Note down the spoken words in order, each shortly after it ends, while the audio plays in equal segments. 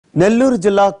నెల్లూరు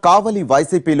జిల్లా కావలి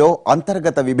వైసీపీలో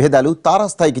అంతర్గత విభేదాలు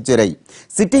తారాస్థాయికి చేరాయి.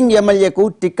 సిట్టింగ్ ఎమ్మెల్యేకు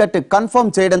టికెట్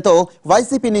కన్ఫర్మ్ చేయడంతో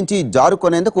వైసీపీ నుంచి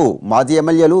జారుకునేందుకు మాజీ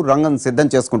ఎమ్మెల్యేలు రంగం సిద్ధం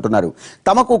చేసుకుంటున్నారు.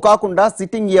 తమకు కాకుండా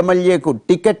సిట్టింగ్ ఎమ్మెల్యేకు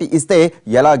టికెట్ ఇస్తే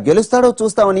ఎలా గెలుస్తాడో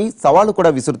చూస్తామని సవాళ్లు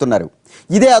కూడా విసురుతున్నారు.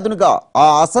 ఇదే అదునుగా ఆ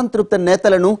అసంతృప్త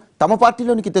నేతలను తమ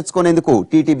పార్టీలోనికి తెచ్చుకునేందుకు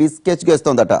టీటీవీ స్కెచ్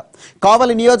చేస్తోందట.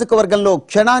 కావలి నియోజకవర్గంలో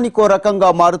క్షణానికో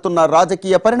రకంగా మారుతున్న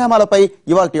రాజకీయ పరిణామాలపై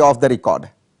ఇవాల్టి ఆఫ్ ద రికార్డ్.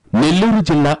 నెల్లూరు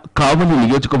జిల్లా కావలి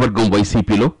నియోజకవర్గం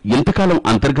వైసీపీలో ఇంతకాలం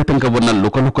అంతర్గతంగా ఉన్న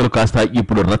లుకలుకలు కాస్త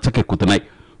ఇప్పుడు రచ్చకెక్కుతున్నాయి.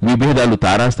 విభేదాలు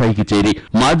తారాస్థాయికి చేరి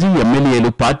మాజీ ఎమ్మెల్యేలు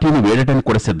పార్టీని వీడటానికి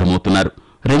కూడా సిద్ధమవుతున్నారు.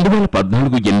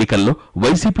 2014 ఎన్నికల్లో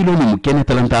వైసీపీలోని ముఖ్య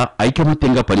నేతలంతా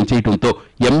ఐకమత్యంగా పనిచేయడంతో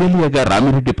ఎమ్మెల్యేగా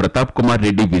రామిరెడ్డి ప్రతాప్ కుమార్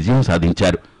రెడ్డి విజయం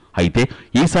సాధించారు. అయితే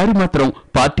ఈసారి మాత్రం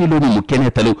పార్టీలోని ముఖ్య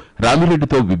నేతలు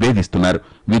రామిరెడ్డితో విభేదిస్తున్నారు.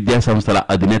 విద్యాసంస్థల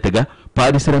అధినేతగా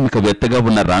పారిశ్రామికవేత్తగా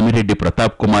ఉన్న రామిరెడ్డి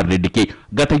ప్రతాప్ కుమార్ రెడ్డికి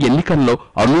గత ఎన్నికల్లో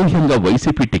అనూహ్యంగా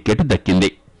వైసీపీ టికెట్ దక్కింది.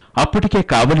 అప్పటికే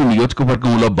కావలి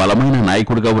నియోజకవర్గంలో బలమైన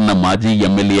నాయకుడిగా ఉన్న మాజీ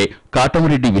MLA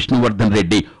Katamreddy Vishnuvardhan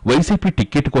Reddy YCP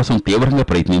ticket కోసం తీవ్రంగా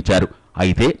ప్రయత్నించారు.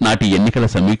 అయితే నాటి ఎన్నికల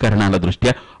సమీకరణాల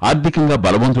దృష్ట్యా ఆర్థికంగా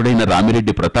బలవంతుడైన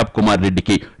రామిరెడ్డి ప్రతాప్ కుమార్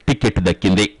రెడ్డికి టికెట్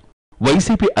దక్కింది.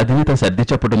 వైసీపీ అధినేత సర్ది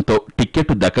చెప్పడంతో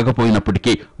టిక్కెట్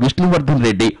దక్కకపోయినప్పటికీ విష్ణువర్ధన్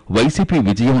రెడ్డి వైసీపీ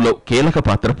విజయంలో కీలక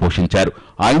పాత్ర పోషించారు.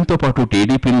 ఆయనతో పాటు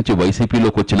టీడీపీ నుంచి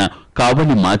వైసీపీలోకి వచ్చిన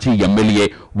కావలి మాజీ ఎమ్మెల్యే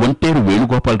ఒంటేరు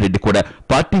వేణుగోపాల్ రెడ్డి కూడా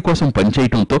పార్టీ కోసం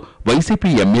పనిచేయడంతో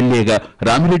వైసీపీ ఎమ్మెల్యేగా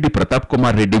రామిరెడ్డి ప్రతాప్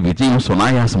కుమార్ రెడ్డి విజయం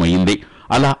సునాయాసమైంది.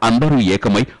 అలా అందరూ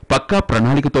ఏకమై పక్కా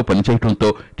ప్రణాళికతో పనిచేయడంతో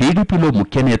టీడీపీలో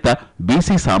ముఖ్య నేత,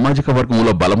 బీసీ సామాజిక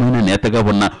వర్గంలో బలమైన నేతగా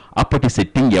ఉన్న అప్పటి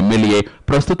సిట్టింగ్ ఎమ్మెల్యే,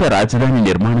 ప్రస్తుత రాజధాని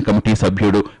నిర్మాణ కమిటీ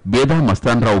సభ్యుడు బేదా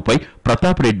మస్తాన్రావుపై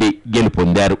ప్రతాప్ రెడ్డి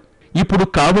గెలుపొందారు. ఇప్పుడు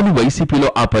కావలి వైసీపీలో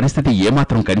ఆ పరిస్థితి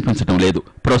ఏమాత్రం కనిపించడం లేదు.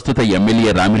 ప్రస్తుత ఎమ్మెల్యే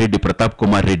రామిరెడ్డి ప్రతాప్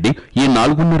కుమార్ రెడ్డి ఈ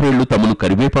 4.5 ఏళ్లు తమను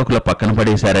కరివేపాకుల పక్కన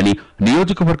పడేశారని,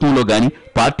 నియోజకవర్గంలో గాని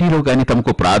పార్టీలో గాని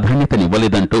తమకు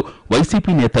ప్రాధాన్యతనివ్వలేదంటూ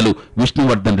వైసీపీ నేతలు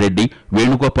విష్ణువర్ధన్ రెడ్డి,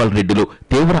 వేణుగోపాల్ రెడ్డిలు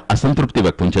తీవ్ర అసంతృప్తి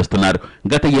వ్యక్తం చేస్తున్నారు.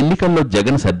 గత ఎన్నికల్లో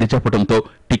జగన్ సర్ది చెప్పడంతో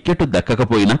టిక్కెట్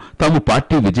దక్కకపోయినా తాము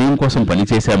పార్టీ విజయం కోసం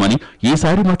పనిచేశామని,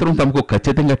 ఈసారి మాత్రం తమకు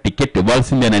ఖచ్చితంగా టిక్కెట్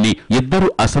ఇవ్వాల్సిందేనని ఇద్దరు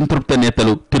అసంతృప్త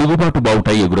నేతలు తిరుగుబాటు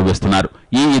బావుటై ఎగురవేస్తున్నారు.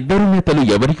 ఈ ఇద్దరు నేతలు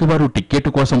ఎవరికి వారు టిక్కెట్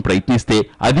కోసం ప్రయత్నిస్తే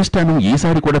అధిష్టానం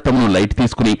ఈసారి కూడా తమను లైట్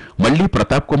తీసుకుని మళ్లీ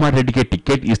ప్రతాప్ కుమార్ రెడ్డికే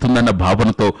టిక్కెట్ ఇస్తుందన్న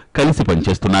భావనతో కలిసి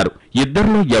పనిచేస్తున్నారు.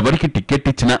 ఇద్దరిలో ఎవరికి టిక్కెట్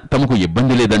ఇచ్చినా తమకు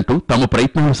ఇబ్బంది లేదంటూ తమ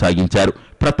ప్రయత్నాలు సాగించారు.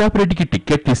 ప్రతాప్ రెడ్డికి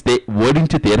టిక్కెట్ ఇస్తే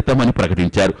ఓడించి తీరతామని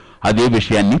ప్రకటించారు. అదే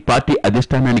విషయాన్ని పార్టీ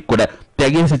అధిష్టానానికి కూడా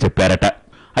తెగేసి చెప్పారట.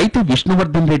 అయితే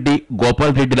విష్ణువర్ధన్ రెడ్డి,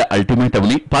 గోపాల్ రెడ్డిల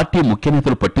అల్టిమేటంని పార్టీ ముఖ్య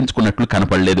నేతలు పట్టించుకున్నట్లు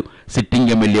కనపడలేదు.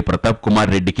 Sitting MLA Pratap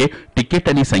Kumar రెడ్డికే ticket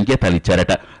అని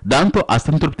సంకేతాలిచ్చారట. దాంతో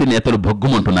అసంతృప్తి నేతలు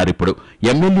భగ్గుమంటున్నారు. ఇప్పుడు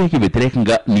ఎమ్మెల్యేకి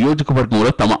వ్యతిరేకంగా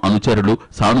నియోజకవర్గంలో తమ అనుచరులు,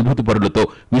 సానుభూతి పరులతో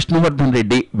విష్ణువర్ధన్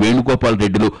రెడ్డి, వేణుగోపాల్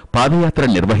రెడ్డిలు పాదయాత్ర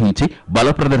నిర్వహించి బల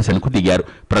ప్రదర్శనకు దిగారు.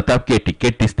 ప్రతాప్కే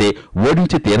టికెట్ ఇస్తే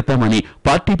ఓడించి తీరతామని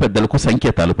పార్టీ పెద్దలకు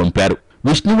సంకేతాలు పంపారు.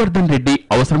 విష్ణువర్ధన్ రెడ్డి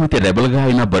అవసరమైతే రెబల్గా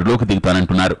అయినా బరిలోకి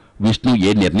దిగుతానంటున్నారు. విష్ణు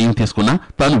ఏ నిర్ణయం తీసుకున్నా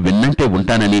తాను విన్నంటే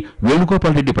ఉంటానని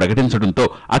వేణుగోపాల్ రెడ్డి ప్రకటించడంతో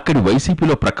అక్కడి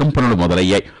వైసీపీలో ప్రకంపనలు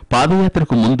మొదలయ్యాయి.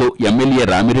 పాదయాత్రకు ముందు ఎమ్మెల్యే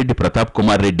రామిరెడ్డి ప్రతాప్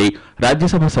కుమార్ రెడ్డి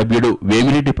రాజ్యసభ సభ్యుడు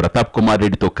వేమిరెడ్డి ప్రతాప్ కుమార్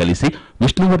రెడ్డితో కలిసి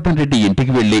విష్ణువర్ధన్ రెడ్డి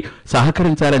ఇంటికి వెళ్లి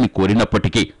సహకరించాలని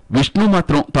కోరినప్పటికీ విష్ణు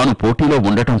మాత్రం తాను పోటీలో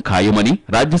ఉండటం ఖాయమని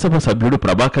రాజ్యసభ సభ్యుడు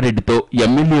ప్రభాకర్ రెడ్డితో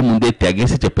ఎమ్మెల్యే ముందే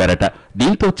తెగేసి చెప్పారట.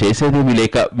 దీంతో చేసేదేమీ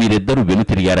లేక వీరిద్దరూ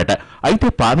వెనుతిరిగారట. అయితే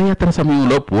పాదయాత్ర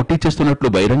సమయంలో పోటీ చేస్తున్నట్లు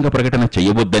బహిరంగ ప్రకటన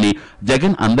చేయవద్దని,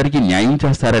 జగన్ అందరికీ న్యాయం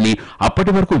చేస్తారని,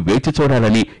 అప్పటి వరకు వేచి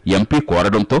చూడాలని ఎంపీ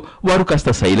కోరడంతో వారు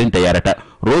కాస్త సైలెంట్ అయ్యారట.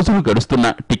 రోజులు గడుస్తున్న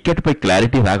టిక్కెట్ పై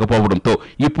క్లారిటీ రాకపోవడంతో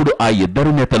ఇప్పుడు ఆ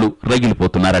ఇద్దరు నేతలు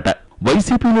రగిలిపోతున్నారట.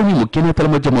 వైసీపీలోని ముఖ్య నేతల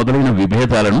మధ్య మొదలైన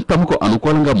విభేదాలను తమకు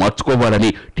అనుకూలంగా మార్చుకోవాలని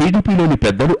టీడీపీలోని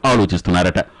పెద్దలు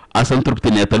ఆలోచిస్తున్నారట. అసంతృప్తి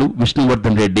నేతలు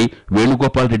విష్ణువర్ధన్ రెడ్డి,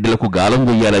 వేణుగోపాల్ రెడ్డిలకు గాలం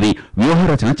వేయాలని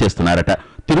వ్యూహరచన చేస్తున్నారట.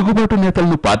 తిరుగుబాటు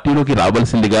నేతలను పార్టీలోకి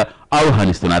రావాల్సిందిగా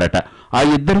ఆహ్వానిస్తున్నారట. ఆ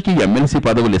ఇద్దరికి ఎమ్మెల్సీ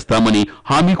పదవులు ఇస్తామని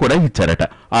హామీ కూడా ఇచ్చారట.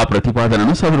 ఆ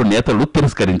ప్రతిపాదనను సదరు నేతలు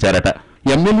తిరస్కరించారట.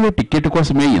 ఎమ్మెల్యే టిక్కెట్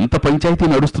కోసమే ఇంత పంచాయతీ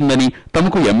నడుస్తుందని,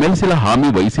 తమకు ఎమ్మెల్సీల హామీ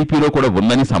వైసీపీలో కూడా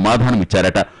ఉందని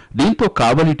సమాధానమిచ్చారట. దీంతో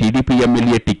కావలి టీడీపీ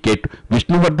ఎమ్మెల్యే టిక్కెట్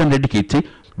విష్ణువర్ధన్ రెడ్డికి ఇచ్చి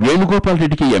వేణుగోపాల్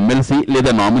రెడ్డికి ఎమ్మెల్సీ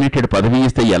లేదా నామినేటెడ్ పదవి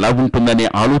ఇస్తే ఎలా ఉంటుందనే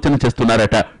ఆలోచన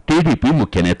చేస్తున్నారట టీడీపీ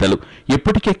ముఖ్య నేతలు.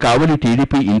 ఇప్పటికే కావలి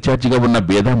టీడీపీ ఇన్ఛార్జిగా ఉన్న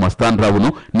బేదా మస్తాన్ రావును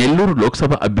నెల్లూరు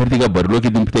లోక్సభ అభ్యర్థిగా బరిలోకి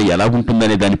దింపితే ఎలా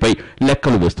ఉంటుందనే దానిపై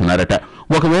లెక్కలు వేస్తున్నారట.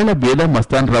 ఒకవేళ బేదా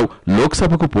మస్తాన్ రావు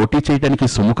లోక్సభకు పోటీ చేయడానికి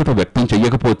సుముఖత వ్యక్తం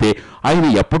చేయకపోతే ఆయన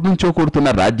ఎప్పటినుంచో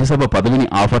కోరుతున్న రాజ్యసభ పదవిని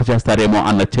ఆఫర్ చేస్తారేమో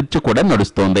అన్న చర్చ కూడా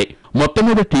నడుస్తోంది. మొత్తం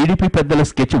మీద టీడీపీ పెద్దల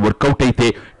స్కెచ్ వర్కౌట్ అయితే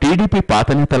టీడీపీ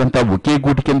పాత నేతలంతా ఒకే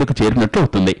గూటి కిందకు చేరినట్లు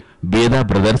అవుతుంది. బేదా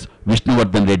బ్రదర్స్,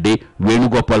 విష్ణువర్ధన్ రెడ్డి,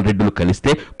 వేణుగోపాల్ రెడ్డిలు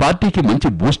కలిస్తే పార్టీకి మంచి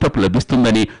బూస్టప్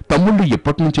లభిస్తుందని తమ్ముళ్లు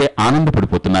ఇప్పటినుంచే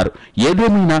ఆనందపడిపోతున్నారు.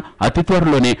 ఏదేమైనా అతి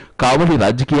త్వరలోనే కావలి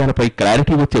రాజకీయాలపై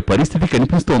క్లారిటీ వచ్చే పరిస్థితి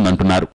కనిపిస్తోందంటున్నారు.